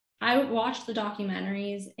I watched the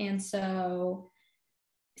documentaries, and so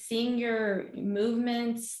seeing your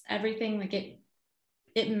movements, everything, like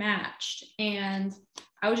it matched. And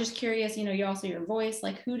I was just curious, you also your voice,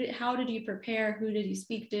 like how did you prepare? Who did you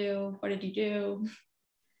speak to? What did you do?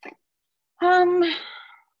 Um,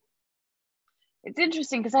 it's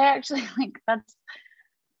interesting because I actually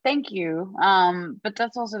thank you. But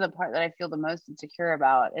that's also the part that I feel the most insecure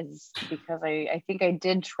about, is because I think I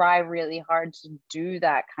did try really hard to do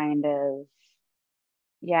that kind of,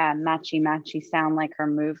 yeah, matchy sound like her,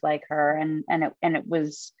 move like her. And it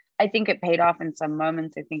was, I think it paid off in some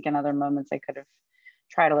moments. I think in other moments I could have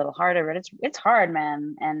tried a little harder, but it's hard,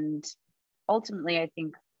 man. And ultimately I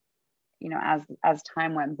think, as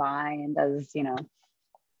time went by, and as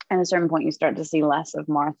at a certain point you start to see less of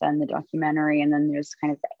Martha in the documentary, and then there's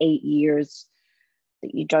kind of the 8 years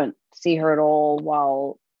that you don't see her at all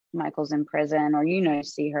while Michael's in prison, or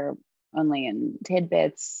see her only in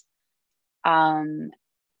tidbits. In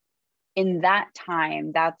that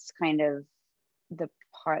time, that's kind of the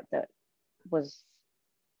part that was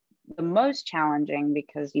the most challenging,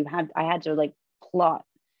 because I had to like plot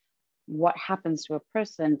what happens to a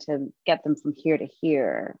person to get them from here to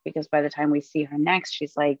here, because by the time we see her next,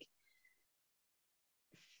 she's like,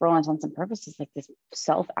 for all intents and purposes, like this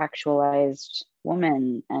self-actualized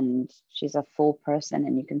woman, and she's a full person,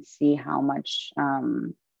 and you can see how much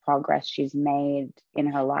progress she's made in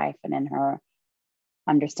her life and in her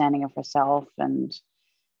understanding of herself. And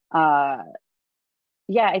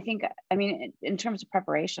yeah, I mean, in terms of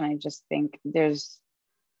preparation, I just think there's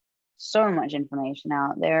so much information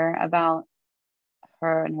out there about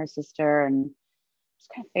her and her sister, and just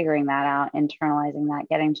kind of figuring that out, internalizing that,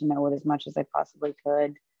 getting to know it as much as I possibly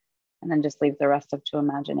could, and then just leave the rest up to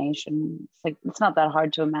imagination. It's like, it's not that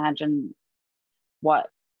hard to imagine what,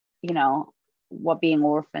 what being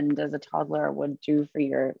orphaned as a toddler would do for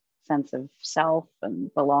your sense of self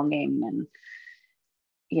and belonging. And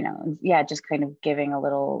yeah, just kind of giving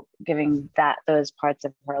those parts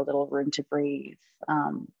of her a little room to breathe,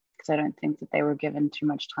 because I don't think that they were given too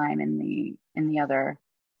much time in the other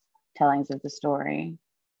tellings of the story.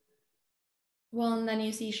 Well, and then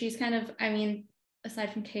you see she's kind of, I mean,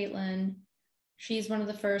 aside from Caitlin, she's one of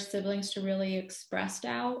the first siblings to really express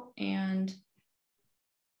doubt. And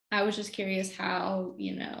I was just curious how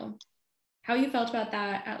you felt about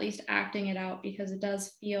that, at least acting it out, because it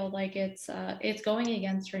does feel like it's going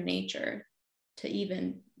against her nature to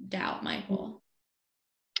even doubt Michael.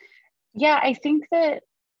 Yeah, I think that,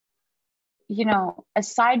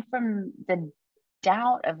 aside from the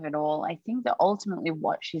doubt of it all, I think that ultimately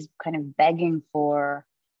what she's kind of begging for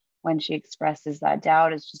when she expresses that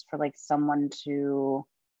doubt is just for like someone to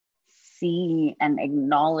see and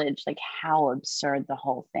acknowledge like how absurd the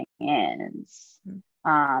whole thing is.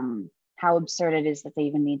 How absurd it is that they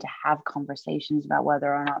even need to have conversations about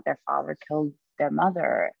whether or not their father killed their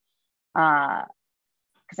mother. Because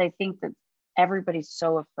I think that everybody's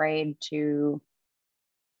so afraid to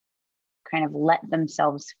kind of let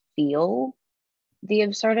themselves feel the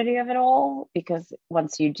absurdity of it all, because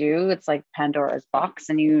once you do, it's like Pandora's box,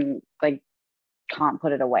 and you like can't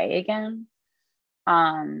put it away again.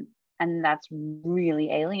 And that's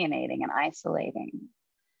really alienating and isolating,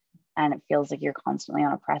 and it feels like you're constantly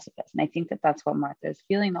on a precipice. And I think that that's what Martha is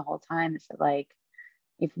feeling the whole time, is that like,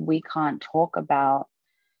 if we can't talk about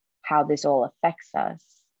how this all affects us,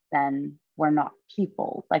 then we're not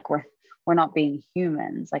people. Like we're not being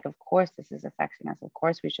humans. Like, of course this is affecting us, of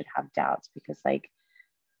course we should have doubts, because like,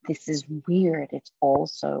 this is weird, it's all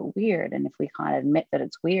so weird, and if we can't admit that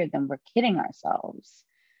it's weird, then we're kidding ourselves.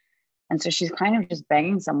 And so she's kind of just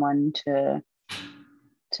begging someone to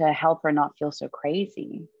help her not feel so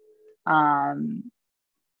crazy. And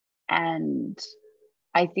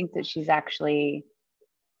I think that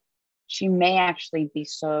she may actually be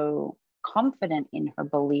so confident in her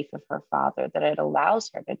belief of her father that it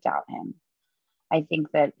allows her to doubt him. I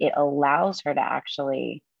think that it allows her to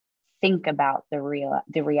actually think about the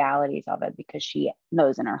realities of it, because she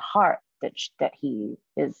knows in her heart that he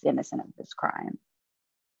is innocent of this crime.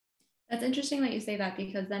 That's interesting that you say that,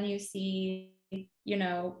 because then you see,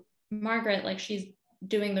 Margaret, like she's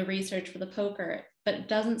doing the research for the poker, but it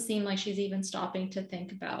doesn't seem like she's even stopping to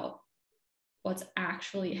think about what's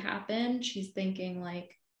actually happened. She's thinking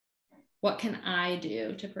like, what can I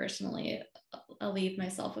do to personally alleviate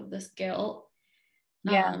myself of this guilt?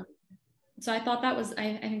 Yeah. So I thought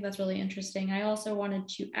I think that's really interesting. I also wanted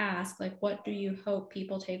to ask, like, what do you hope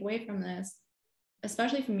people take away from this,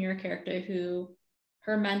 especially from your character, who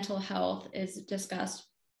her mental health is discussed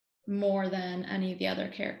more than any of the other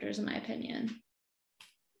characters, in my opinion?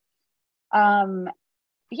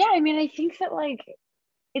 Yeah, I mean, I think that like,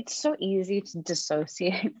 it's so easy to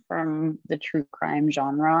dissociate from the true crime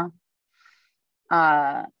genre,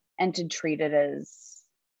 and to treat it as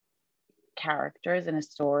characters in a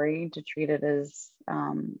story, to treat it as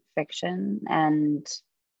fiction. And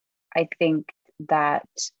I think that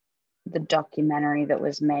the documentary that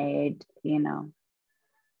was made, you know,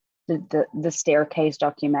 the staircase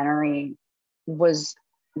documentary was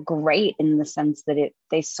great in the sense that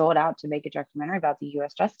they sought out to make a documentary about the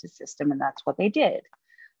US justice system, and that's what they did.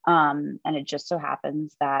 And it just so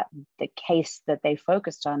happens that the case that they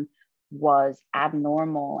focused on was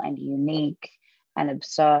abnormal and unique and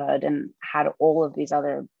absurd and had all of these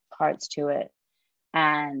other parts to it.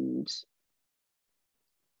 And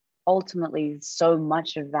ultimately, so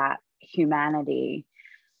much of that humanity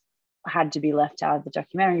had to be left out of the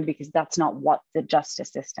documentary because that's not what the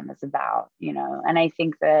justice system is about, you know. And I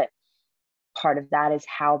think that part of that is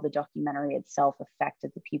how the documentary itself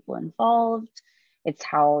affected the people involved. It's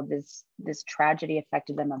how this tragedy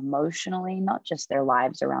affected them emotionally, not just their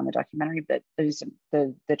lives around the documentary, but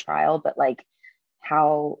the trial, but like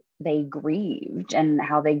how they grieved and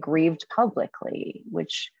how they grieved publicly,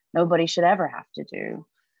 which nobody should ever have to do.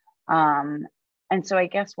 And so I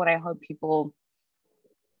guess what I hope people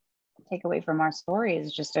take away from our story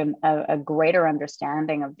is just a greater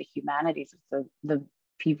understanding of the humanities of the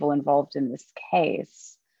people involved in this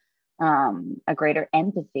case, a greater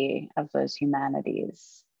empathy of those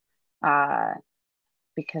humanities,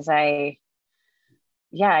 because I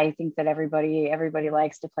think that everybody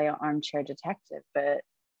likes to play an armchair detective, but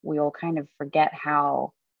we all kind of forget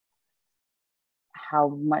how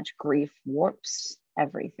much grief warps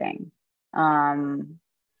everything. And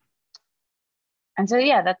so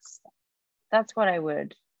that's what I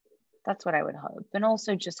would hope. And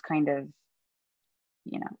also just kind of,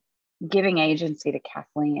 you know, giving agency to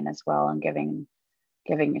Kathleen as well, and giving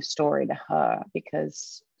a story to her,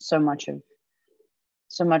 because so much of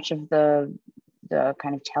the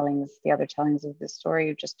kind of the other tellings of this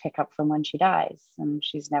story just pick up from when she dies, and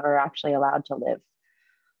she's never actually allowed to live.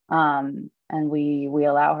 And we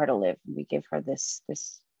allow her to live. We give her this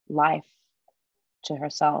life to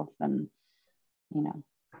herself, and, you know,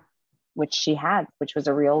 which she had, which was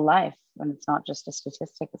a real life. And it's not just a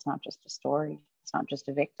statistic, it's not just a story, it's not just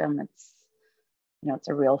a victim, it's, you know, it's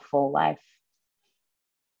a real full life.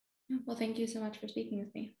 Well, thank you so much for speaking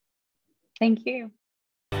with me. Thank you.